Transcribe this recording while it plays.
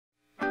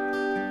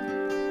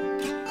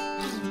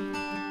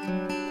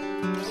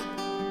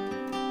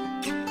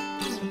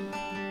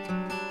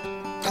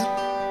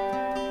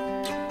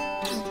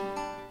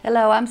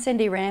Hello, I'm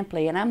Cindy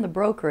Rampley and I'm the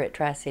broker at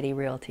Tri-City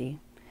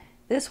Realty.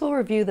 This will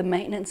review the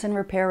maintenance and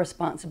repair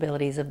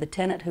responsibilities of the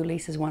tenant who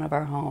leases one of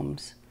our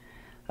homes.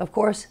 Of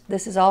course,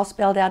 this is all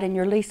spelled out in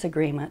your lease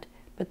agreement,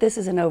 but this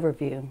is an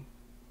overview.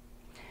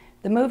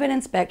 The move-in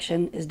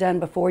inspection is done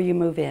before you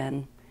move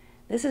in.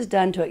 This is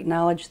done to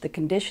acknowledge the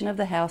condition of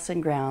the house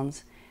and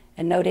grounds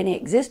and note any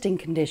existing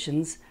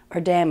conditions or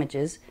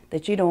damages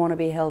that you don't want to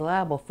be held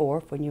liable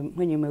for when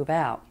you move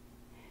out.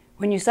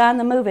 When you sign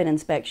the move-in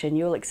inspection,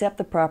 you'll accept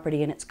the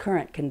property in its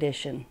current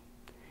condition.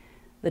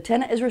 The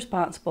tenant is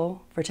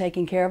responsible for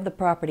taking care of the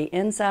property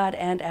inside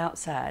and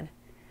outside.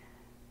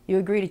 You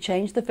agree to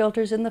change the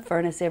filters in the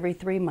furnace every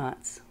 3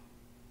 months.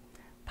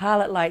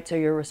 Pilot lights are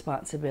your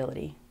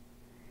responsibility.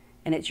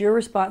 And it's your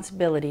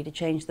responsibility to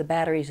change the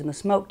batteries in the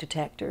smoke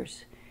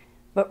detectors,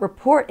 but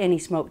report any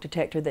smoke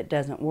detector that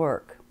doesn't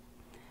work.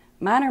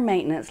 Minor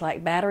maintenance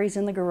like batteries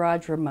in the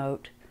garage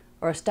remote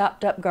or a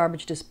stopped-up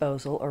garbage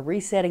disposal or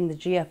resetting the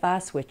GFI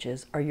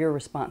switches are your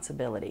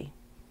responsibility.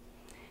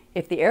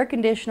 If the air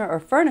conditioner or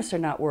furnace are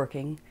not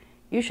working,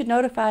 you should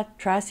notify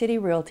Tri-City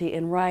Realty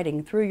in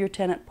writing through your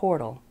tenant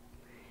portal.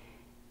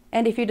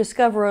 And if you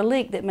discover a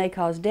leak that may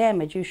cause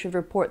damage, you should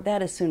report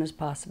that as soon as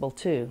possible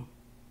too.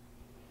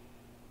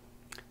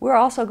 We're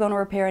also going to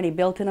repair any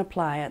built-in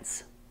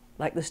appliance,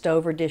 like the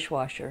stove or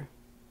dishwasher.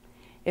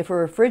 If a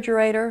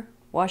refrigerator,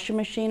 washing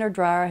machine, or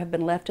dryer have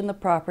been left in the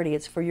property,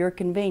 it's for your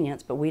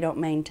convenience, but we don't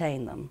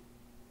maintain them.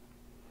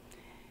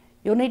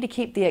 You'll need to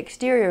keep the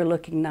exterior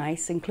looking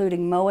nice,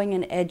 including mowing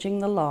and edging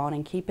the lawn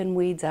and keeping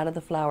weeds out of the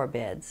flower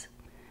beds.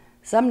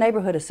 Some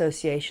neighborhood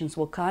associations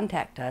will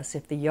contact us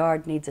if the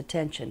yard needs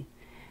attention,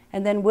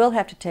 and then we'll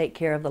have to take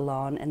care of the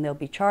lawn, and there'll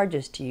be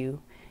charges to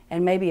you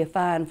and maybe a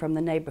fine from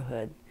the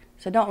neighborhood.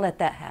 So don't let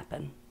that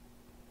happen.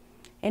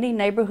 Any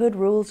neighborhood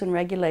rules and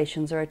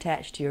regulations are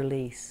attached to your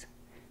lease.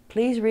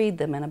 Please read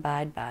them and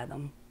abide by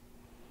them.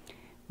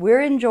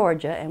 We're in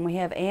Georgia and we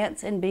have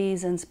ants and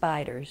bees and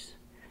spiders.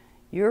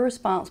 You're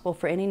responsible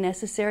for any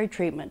necessary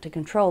treatment to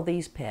control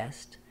these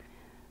pests.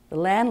 The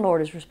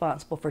landlord is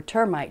responsible for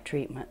termite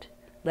treatment.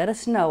 Let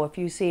us know if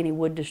you see any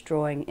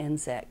wood-destroying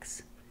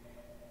insects.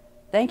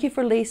 Thank you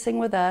for leasing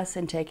with us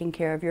and taking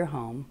care of your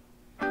home.